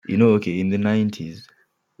okay, in the 90s,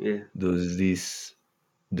 Yeah. there was this,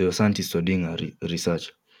 the scientists were doing a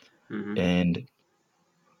research, Mm-hmm. and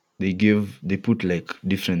they put like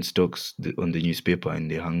different stocks on the newspaper and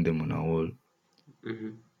they hung them on a wall. Mm-hmm.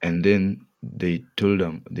 And then they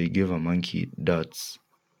gave a monkey darts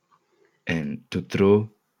and to throw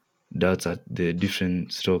darts at the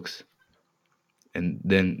different stocks. And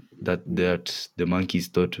then Yeah. the monkeys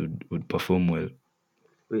thought would perform well.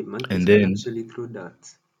 Wait, monkeys And can then, actually throw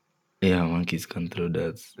darts. yeah, monkeys can throw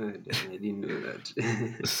darts. Damn, I didn't know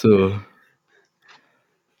that. So,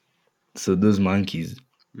 so those monkeys,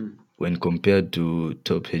 Mm. when compared to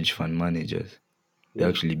top hedge fund managers, they Yeah.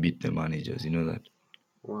 actually beat the managers. You know that?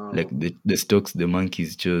 Like Wow. the stocks the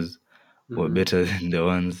monkeys chose were Mm-hmm. better than the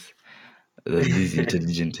ones that these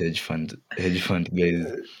intelligent hedge fund guys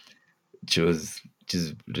chose, which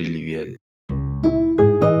is really weird.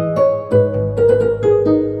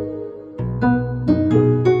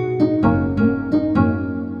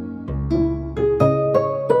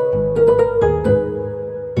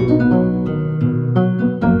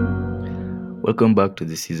 Welcome back to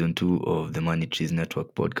the season 2 of the Money Trees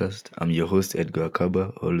Network podcast. I'm your host Edgar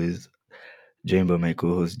Akaba, always joined by my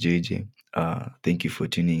co-host JJ. Thank you for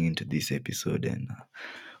tuning into this episode, and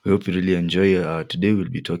we hope you really enjoy it. Today we'll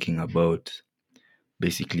be talking about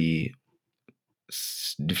basically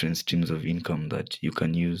different streams of income that you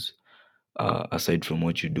can use aside from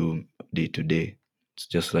what you do day to day. It's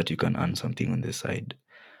just so that you can earn something on the side.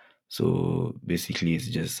 So basically, it's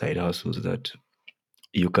just side hustles that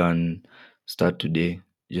you can start today,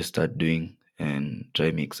 just start doing and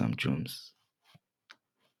try make some tunes.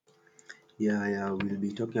 Yeah, yeah, we'll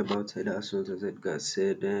be talking about side hustles as Edgar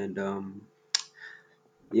said, and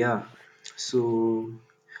yeah. So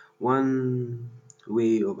one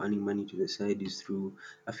way of earning money to the side is through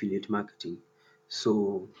affiliate marketing.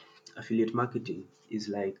 So affiliate marketing is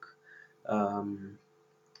like, um,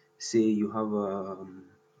 say you have a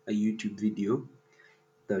YouTube video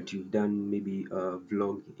that you've done maybe a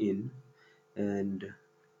vlog in, and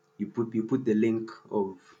you put the link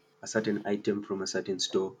of a certain item from a certain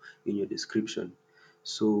store in your description.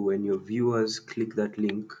 So when your viewers click that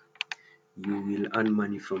link, you will earn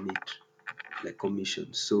money from it, like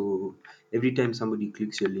commission. So every time somebody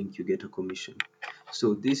clicks your link, you get a commission.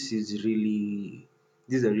 So this is a really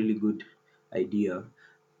good idea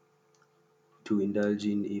to indulge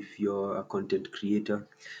in if you're a content creator.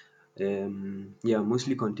 Yeah,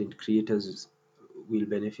 mostly content creators will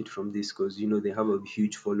benefit from this because they have a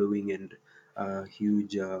huge following and a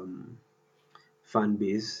huge fan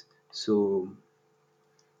base. So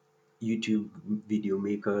YouTube video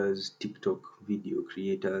makers, TikTok video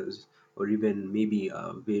creators, or even maybe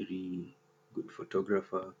a very good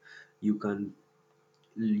photographer, you can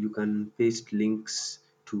paste links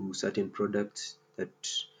to certain products that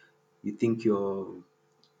you think your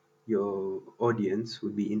audience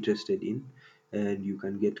would be interested in, and you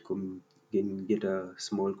can get a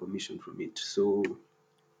small commission from it. So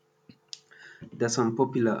there's some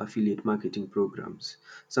popular affiliate marketing programs.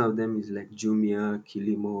 Some of them is like Jumia,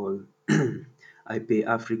 Kilimall, iPay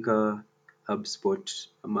Africa, HubSpot,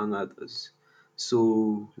 among others.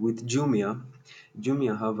 So with Jumia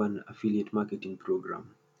have an affiliate marketing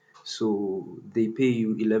program. So they pay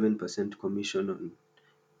you 11% commission on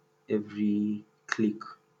every click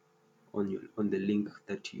on the link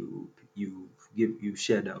that you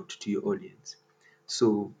shared out to your audience.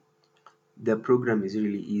 So the program is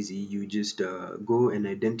really easy. You just go and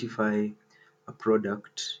identify a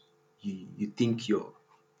product you think your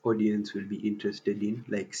audience will be interested in,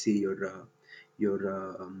 like say your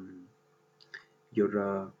uh, um,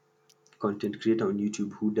 your content creator on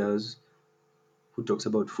YouTube who talks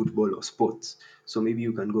about football or sports. So maybe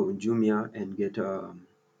you can go on Jumia and get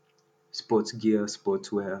sports gear,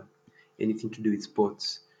 sportswear, anything to do with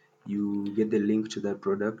sports. You get the link to that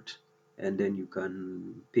product, and then you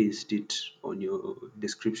can paste it on your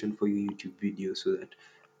description for your YouTube video, so that,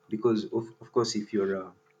 because of course if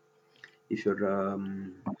you're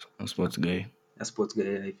A sports guy, a sports guy,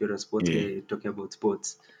 if you're a sports yeah, guy talking about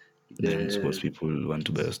sports, then sports the people want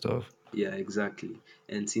to buy your stuff. yeah, exactly.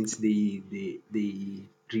 And since they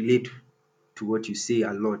relate to what you say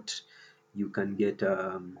a lot, you can get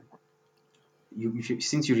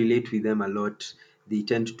since you relate with them a lot, they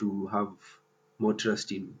tend to have more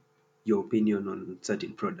trust in your opinion on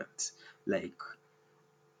certain products. Like,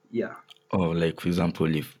 yeah. Or like for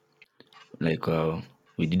example, if like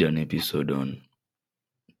we did an episode on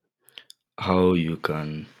how you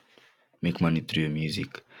can make money through your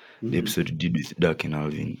music. The Hmm. episode we did with Dark and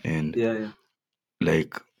Alvin, and Yeah, yeah,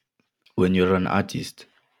 like when you're an artist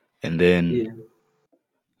and then yeah.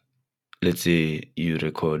 let's say you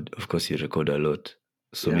record, of course, you record a lot.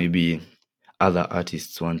 So Yeah. maybe other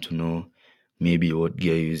artists want to know maybe what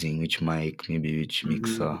gear you're using, which mic, maybe which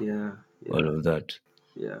mixer, Yeah. all Yeah. of that.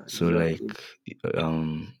 Yeah. So Exactly. like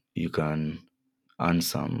you can earn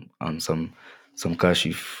some cash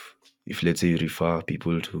if let's say you refer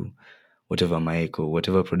people to whatever mic or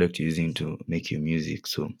whatever product you're using to make your music.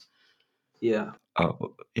 So Yeah. uh,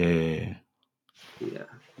 yeah, yeah, yeah. Yeah.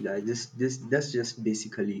 Yeah. That's just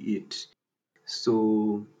basically it.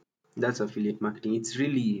 So that's affiliate marketing. It's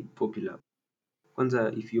really popular.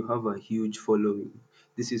 Kwanzaa, if you have a huge following,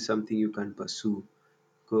 this is something you can pursue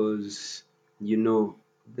because you know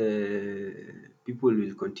the people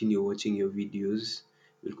will continue watching your videos,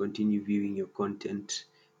 will continue viewing your content,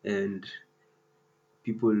 and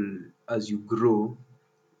people, as you grow,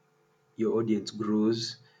 your audience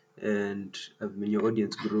grows, and when your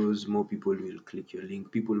audience grows, more people will click your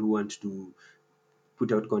link. People who want to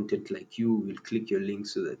put out content like you will click your link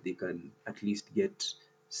so that they can at least get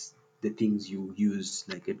the things you use,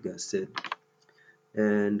 like Edgar said.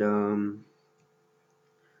 And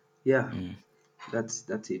yeah, Mm.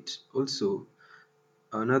 that's it. Also,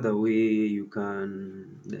 another way you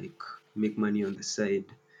can like make money on the side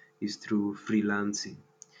is through freelancing.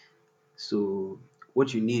 So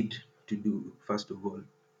what you need to do first of all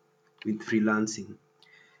with freelancing,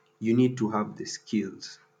 you need to have the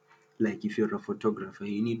skills. Like if you're a photographer,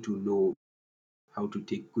 you need to know how to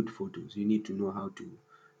take good photos. You need to know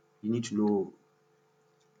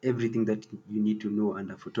everything that you need to know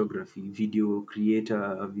under photography, video creator,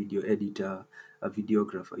 a video editor, a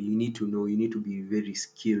videographer. You need to be very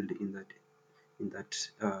skilled in that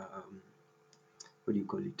what do you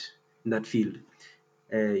call it, in that field.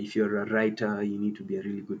 If you're a writer, you need to be a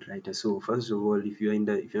really good writer. So first of all, if you want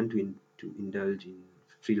to indulge in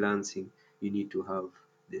freelancing, you need to have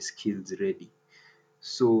the skills ready.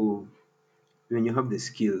 So when you have the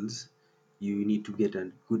skills, you need to get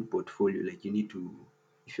a good portfolio. Like you need to,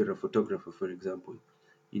 if you're a photographer, for example,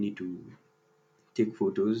 you need to take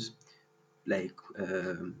photos, like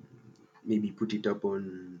maybe put it up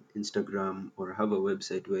on Instagram or have a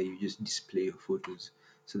website where you just display your photos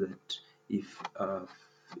so that if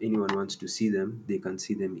anyone wants to see them, they can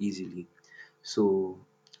see them easily. So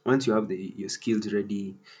once you have your skills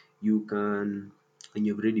ready, you can, and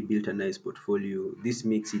you've already built a nice portfolio, this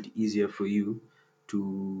makes it easier for you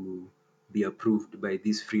to be approved by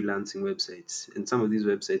these freelancing websites. And some of these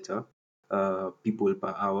websites are People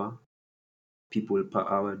Per Hour,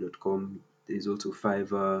 peopleperhour.com. There's also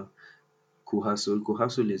Fiverr, Kuhustle.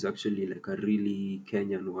 Kuhustle is actually like a really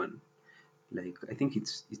Kenyan one. Like I think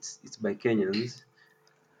it's by Kenyans.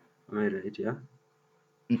 Am I right? Yeah.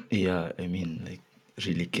 Yeah, I mean like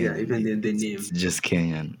really Yeah. Kenyan. Even in the It's name. just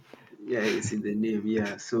Kenyan. Yeah, it's in the name.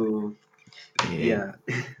 Yeah. So Yeah.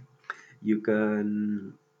 yeah, you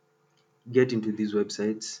can get into these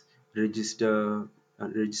websites, register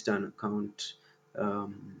an account,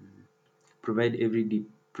 um, provide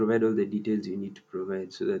provide all the details you need to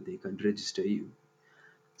provide so that they can register you.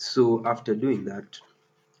 So after doing that,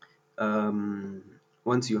 um,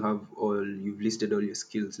 once you've listed all your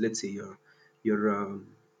skills. Let's say you're you're an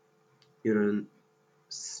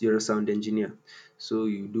you're a sound engineer, so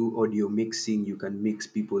you do audio mixing. You can mix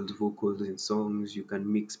people's vocals in songs, you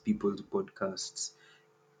can mix people's podcasts,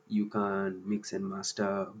 you can mix and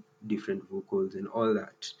master different vocals and all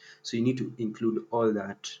that. So you need to include all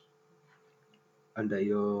that under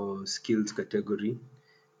your skills category,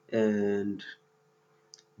 and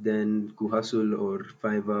then Kuhustle or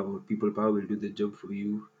Fiverr or People Power will do the job for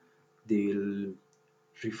you. They'll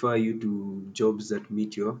refer you to jobs that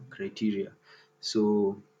meet your criteria,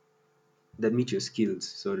 so that meet your skills,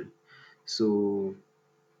 sorry. So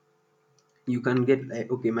you can get,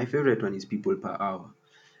 like, okay, my favorite one is People Per Hour.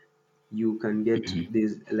 You can get, Mhm.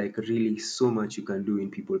 there's like really so much you can do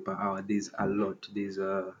in People Per Hour. There's a lot. There's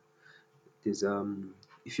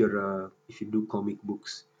if you do comic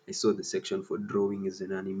books, I saw the section for drawings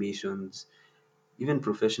and animations. Even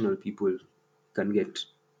professional people can get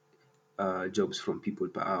jobs from People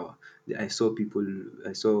Per Hour. I saw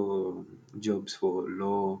jobs for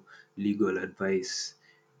law, legal advice.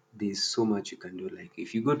 There's so much you can do. Like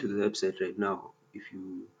if you go to the website right now, if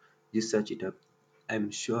you just search it up,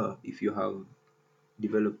 I'm sure if you have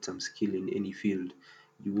developed some skill in any field,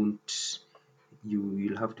 you won't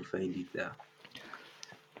you'll have to find it there.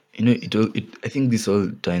 You know, I think this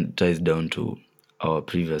all ties down to our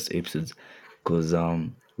previous episodes because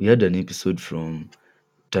we had an episode from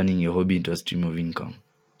turning your hobby into a stream of income.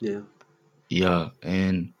 Yeah. Yeah,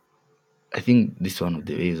 and I think this one of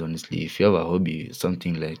the ways, honestly, if you have a hobby,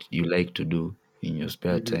 something like you like to do in your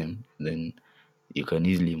spare Mm-hmm. time, then you can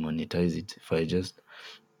easily monetize it.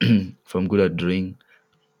 If I'm good at drawing,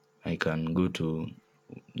 I can go to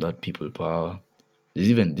that people power. There's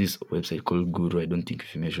even this website called Guru. I don't think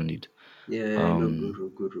if you mentioned it. Yeah, I know Um,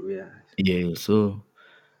 Guru, yeah. yeah, so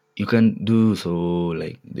you can do so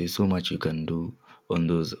like there's so much you can do on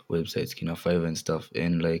those websites, Kina Five and stuff,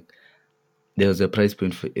 and like there's a price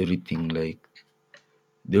point for everything. Like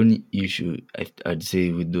the only issue I'd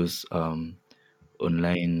say with those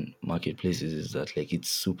online marketplaces is that like it's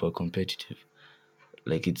super competitive.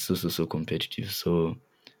 Like it's so competitive. So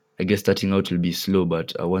I guess starting out will be slow,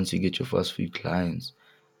 but once you get your first few clients,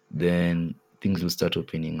 then things will start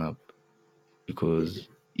opening up. Because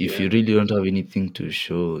if you Yeah, really don't have anything to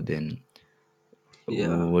show, then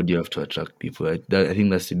yeah, what do you have to attract people? I think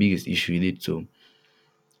that's the biggest issue with it. So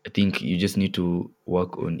I think you just need to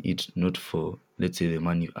work on it, not for let's say the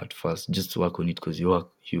money at first. Just work on it because you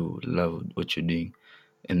love what you're doing,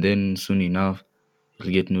 and then soon enough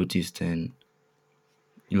you'll get noticed and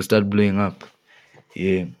you'll start blowing up.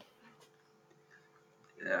 Yeah.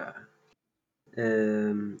 yeah.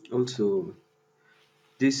 Also,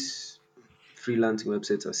 these freelancing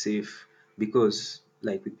websites are safe because,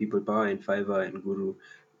 like with People Power and Fiverr and Guru,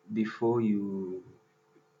 before you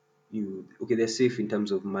okay, they're safe in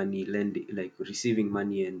terms of money lending, like receiving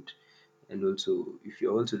money, and also if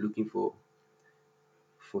you're also looking for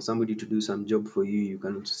somebody to do some job for you, you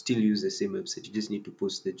can also still use the same website. You just need to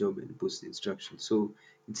post the job and post the instructions. So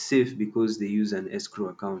it's safe because they use an escrow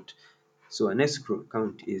account. So an escrow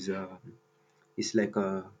account is like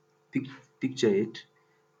a pic, picture it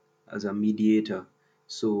as a mediator.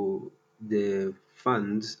 So the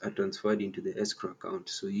funds are transferred into the escrow account.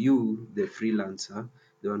 So you, the freelancer,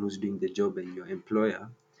 the one who's doing the job, and your employer,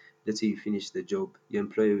 let's say you finish the job, your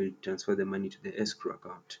employer will transfer the money to the escrow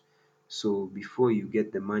account. So before you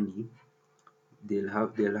get the money,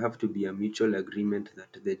 there'll have to be a mutual agreement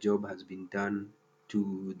that the job has been done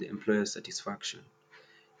to the employer's satisfaction,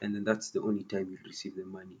 and then that's the only time you'll receive the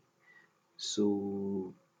money.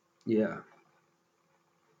 So yeah,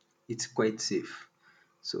 it's quite safe.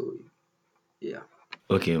 So yeah.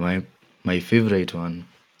 Okay, my favorite one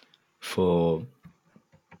for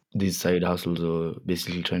these side hustles or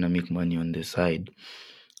basically trying to make money on the side,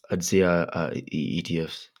 I'd say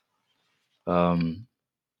ETFs. Um,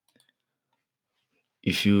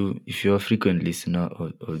 if you're a frequent listener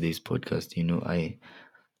of this podcast, you know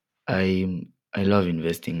I love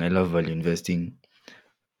investing. I love value investing.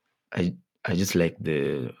 I I just like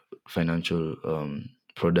the financial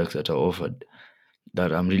products that are offered.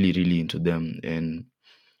 That I'm really into them, and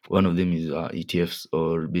one of them is ETFs,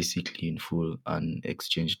 or basically in full an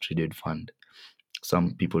exchange traded fund.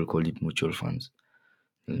 Some people call it mutual funds.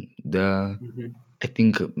 There, Mhm. I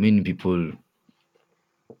think many people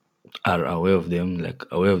are aware of them, like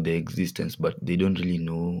aware of their existence, but they don't really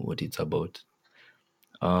know what it's about.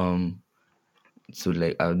 Um, so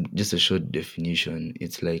like just a short definition,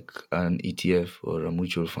 it's like an ETF or a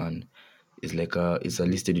mutual fund. It's a Mhm.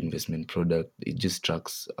 listed investment product. It just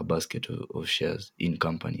tracks a basket of shares in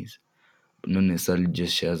companies. Not necessarily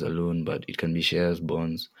just shares alone, but it can be shares,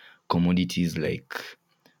 bonds, commodities like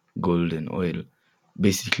gold and oil.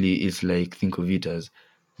 Basically, it's like think of it as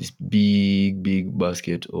this big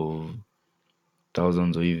basket of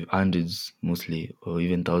thousands or even hundreds mostly, or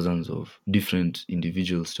even thousands of different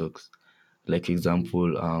individual stocks. Like Mhm.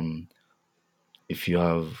 example, if you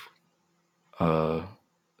have uh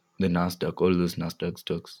the Nasdaq, all those Nasdaq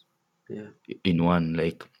stocks Yeah. in one,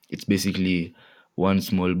 like it's basically one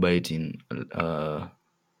small bite in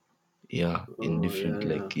yeah, in Oh yeah, different,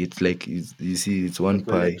 yeah. you see it's A one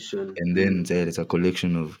pie, collection. and then Mm. it's a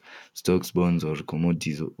collection of stocks, bonds, or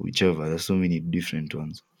commodities, or whichever. There's so many different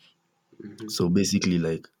ones. Mhm. So basically,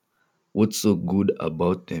 like what's so good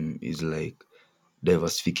about them is like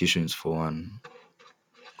diversifications for one.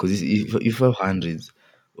 Because if you have hundreds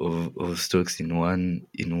of stocks and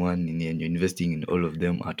you're investing in all of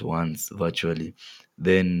them at once virtually,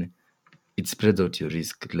 then it spreads out your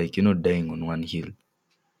risk. Like you're not dying on one hill,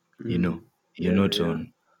 you know. Mm. You're Yeah, not yeah,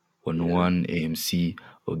 on yeah, one AMC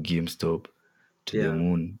or GameStop to the yeah.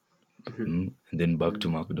 moon, Mhm. and then back to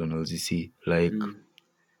Mm. McDonald's. You see, like Mm.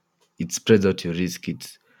 it spreads out your risk.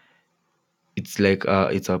 It's like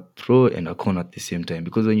it's a pro and a con at the same time,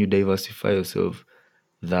 because when you diversify yourself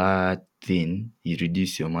that thin, you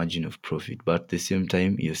reduce your margin of profit, but at the same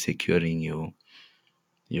time you're securing your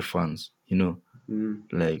funds. You know, Mm.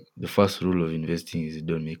 like the first rule of investing is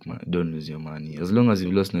don't lose your money. As long as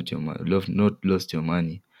you've not lost your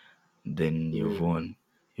money, then Yeah. you've won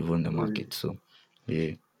the Cool. market. So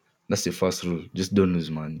yeah, that's the first rule. Just don't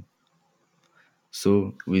lose money.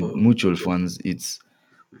 So with Oh, mutual okay. funds,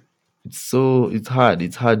 it's hard.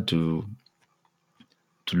 It's hard to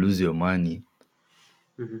lose your money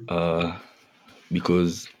Mm-hmm. uh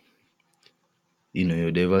because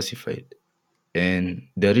you're diversified, and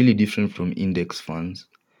they're really different from index funds.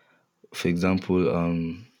 For example,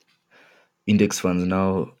 index funds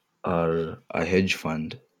now are a hedge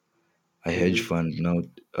fund. A hedge Mm-hmm. fund now,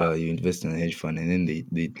 you invest in a hedge fund, and then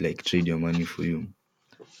they like trade your money for you.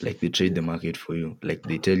 Like they trade Yeah. the market for you. Like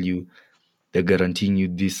they tell you they're guaranteeing you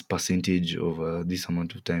this percentage over this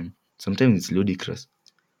amount of time. Sometimes it's ludicrous.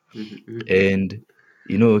 Mm-hmm. Mm-hmm. And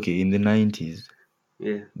okay, in the 90s,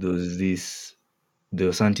 Yeah. there was this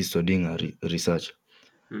the scientists were doing a research,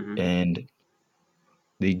 Mm-hmm. and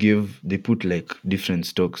they put like different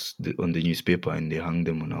stocks on the newspaper, and they hung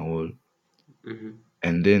them on a wall. Mm-hmm.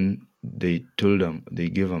 And then they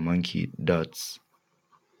gave a monkey darts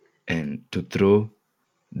and to throw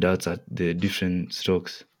darts at the different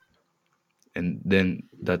stocks, and then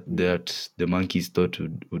Mm. that the monkeys thought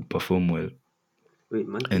would perform well. Wait,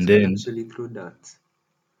 monkeys And can then actually throw darts?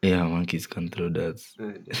 yeah, monkeys can throw darts.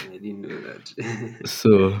 Damn, I didn't know that.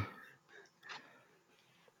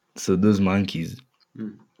 So those monkeys,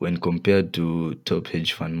 Mm. when compared to top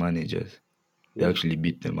hedge fund managers, they Yeah. actually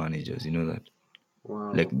beat the managers. You know that?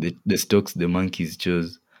 Like Wow. the stocks the monkeys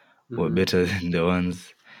chose were Mm-hmm. better than the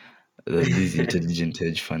ones that these intelligent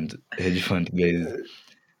hedge fund guys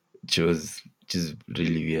chose, which is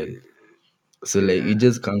really weird. So like Yeah. it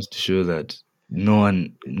just comes to show that no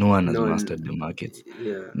one has No mastered one. the markets.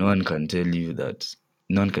 Yeah. No one can tell you that.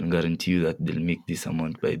 No one can guarantee you that they'll make this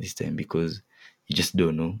amount by this time, because you just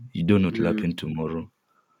don't know. You don't know what will Mm. happen tomorrow.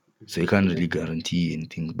 So you can't Yeah. really guarantee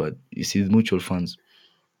anything. But you see, with mutual funds,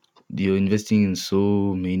 you're investing in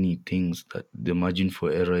so many things that the margin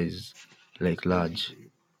for error is like large,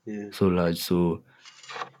 Yeah. so large. So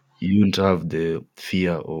you won't have the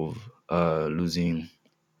fear of losing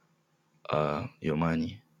your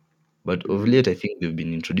money. But of Mm. late, I think they've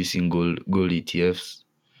been introducing gold ETFs,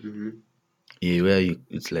 Mm-hmm. where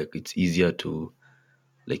it's like it's easier to,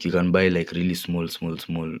 like, you can buy like really small.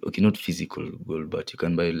 Okay, not physical gold, but you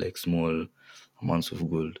can buy like small amounts of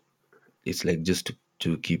gold. It's like just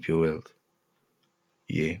to keep your wealth.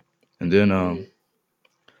 Yeah. And then Yeah.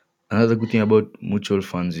 another good thing about mutual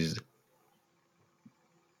funds is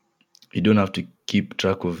you don't have to keep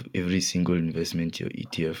track of every single investment your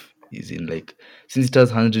ETF is in. Like, since it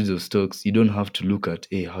has hundreds of stocks, you don't have to look at,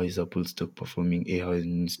 hey, how is Apple stock performing? Hey, how is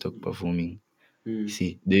Mini stock performing? You Mm.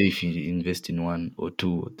 see, there if you invest in one or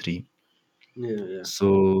two or three. Yeah. Yeah.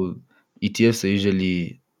 So ETFs are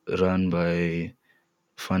usually run by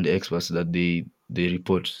fund experts that they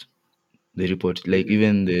report. They report, like, Mm-hmm.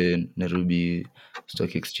 even the Nairobi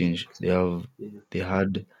Stock Exchange. Yeah. They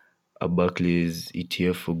had a Barclays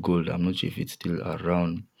ETF for gold. I'm not sure if it's still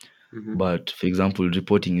around. Mm-hmm. But for example,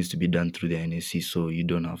 reporting used to be done through the NSC, so you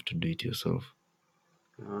don't have to do it yourself.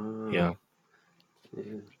 Ah. Yeah,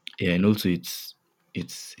 Yeah. yeah, and also it's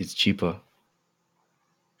cheaper.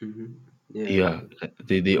 Mm-hmm. Yeah. Yeah, like,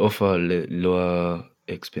 they offer lower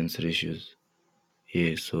expense ratios.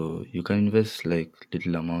 Yeah, so you can invest like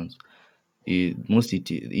little amounts. Most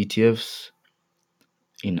ETFs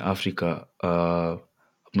in Africa, I'm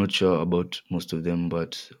not sure about most of them,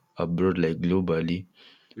 but abroad, like globally,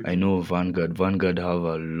 I Mm-hmm. know Vanguard. Vanguard have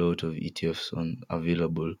a lot of ETFs on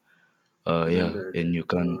available. Yeah, Vanguard. and you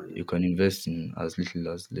can Oh yeah. you can invest in as little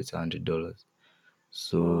as, let's say, $100.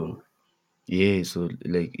 So Wow. yeah, so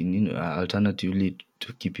like alternatively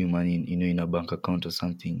to keeping money in a bank account or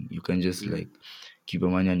something, you can just Mm. like keep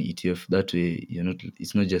your money on ETF. That way,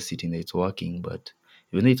 it's not just sitting there; it's working. But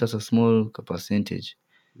even though it's at a small percentage,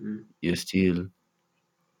 Mm. you're still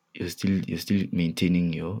you're still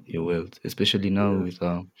maintaining your wealth. Especially now Yeah. with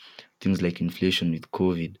things like inflation with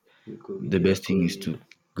COVID, COVID. the Yeah. best thing is COVID. to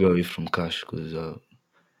go away from cash, because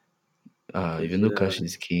Cause even though yeah. cash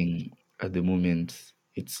is king at the moment,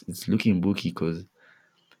 it's looking booky. Because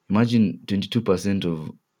imagine 22%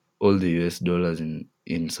 of all the US dollars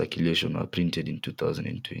in circulation are printed in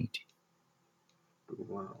 2020.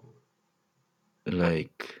 Wow.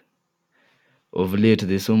 Like, of late,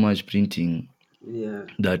 there's so much printing Yeah.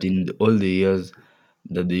 that in all the years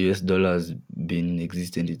that the US dollar has been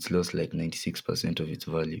existent, it's lost like 96% of its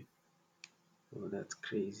value. Oh, that's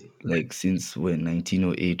crazy. Like, since when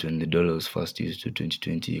 1908, when the dollar was first used, to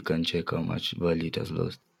 2020, you can check how much value it has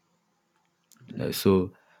lost.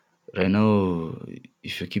 So right now,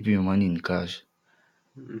 if you're keeping your money in cash,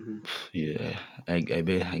 Mm-hmm. yeah, I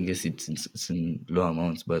guess it's in low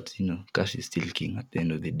amounts, but cash is still king at the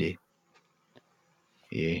end of the day.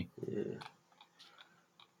 Yeah, Yeah.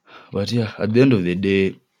 but yeah, at the end of the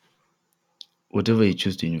day, whatever you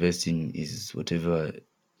choose to invest in is whatever.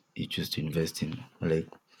 you choose to invest in. Like,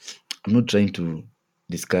 I'm not trying to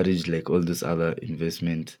discourage like all those other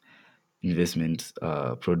investment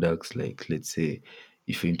products, like let's say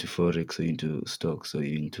if you're into forex or into stocks or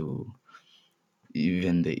you're into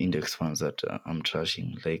even the index funds that I'm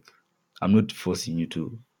trashing. Like, I'm not forcing you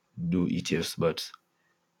to do ETFs, but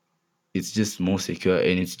it's just more secure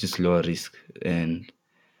and it's just lower risk. And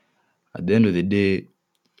at the end of the day,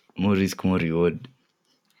 more risk, more reward.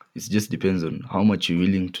 It just depends on how much you're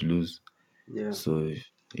willing to lose. Yeah. So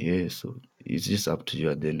yeah, so it's just up to you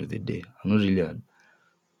at the end of the day. I'm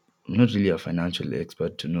not really a financial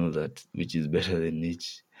expert to know that which is better than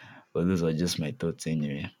which, but those are just my thoughts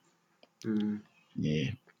anyway. Mm.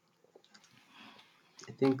 Yeah,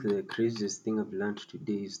 I think the craziest thing I've learned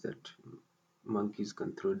today is that monkeys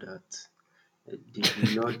can throw darts. I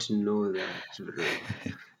did not know that, bro.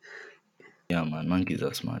 yeah, man. Monkeys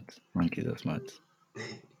are smart. Monkeys are smart.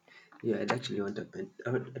 Yeah, I'd actually want a pet.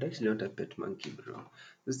 I'd actually want a pet monkey, bro.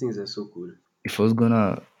 Those things are so cool. If I was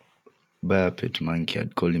gonna buy a pet monkey,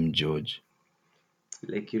 I'd call him George.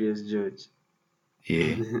 Like Curious George.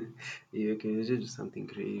 Yeah, Yeah, Curious George is something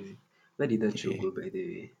crazy. Where did that show yeah. go, by the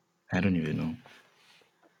way? I don't even know.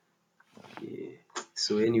 Yeah.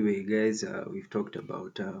 So anyway, guys, we've talked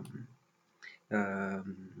about um,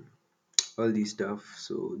 all this stuff.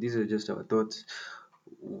 So these are just our thoughts.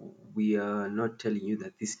 We are not telling you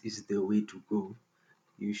that this is the way to go.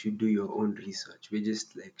 You should do your own research. We're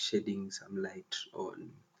just like shedding some light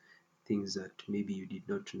on things that maybe you did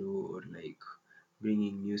not know, or like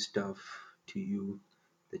bringing new stuff to you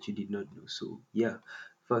that you did not know. So yeah,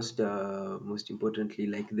 first, most importantly,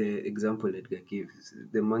 like the example Edgar gives,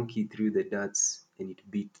 the monkey threw the darts and it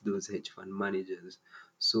beat those hedge fund managers.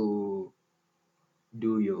 So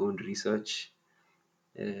do your own research.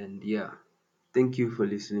 And yeah, thank you for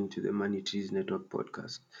listening to the Money Trees Network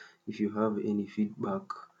podcast. If you have any feedback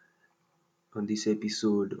on this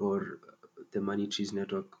episode or the Money Trees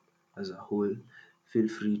Network as a whole, feel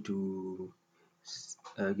free to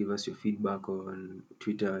give us your feedback on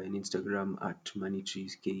Twitter and Instagram at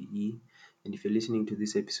MoneyTreesKE. And if you're listening to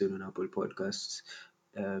this episode on Apple Podcasts,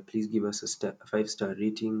 please give us a 5-star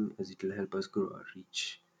rating, as it will help us grow our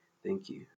reach. Thank you.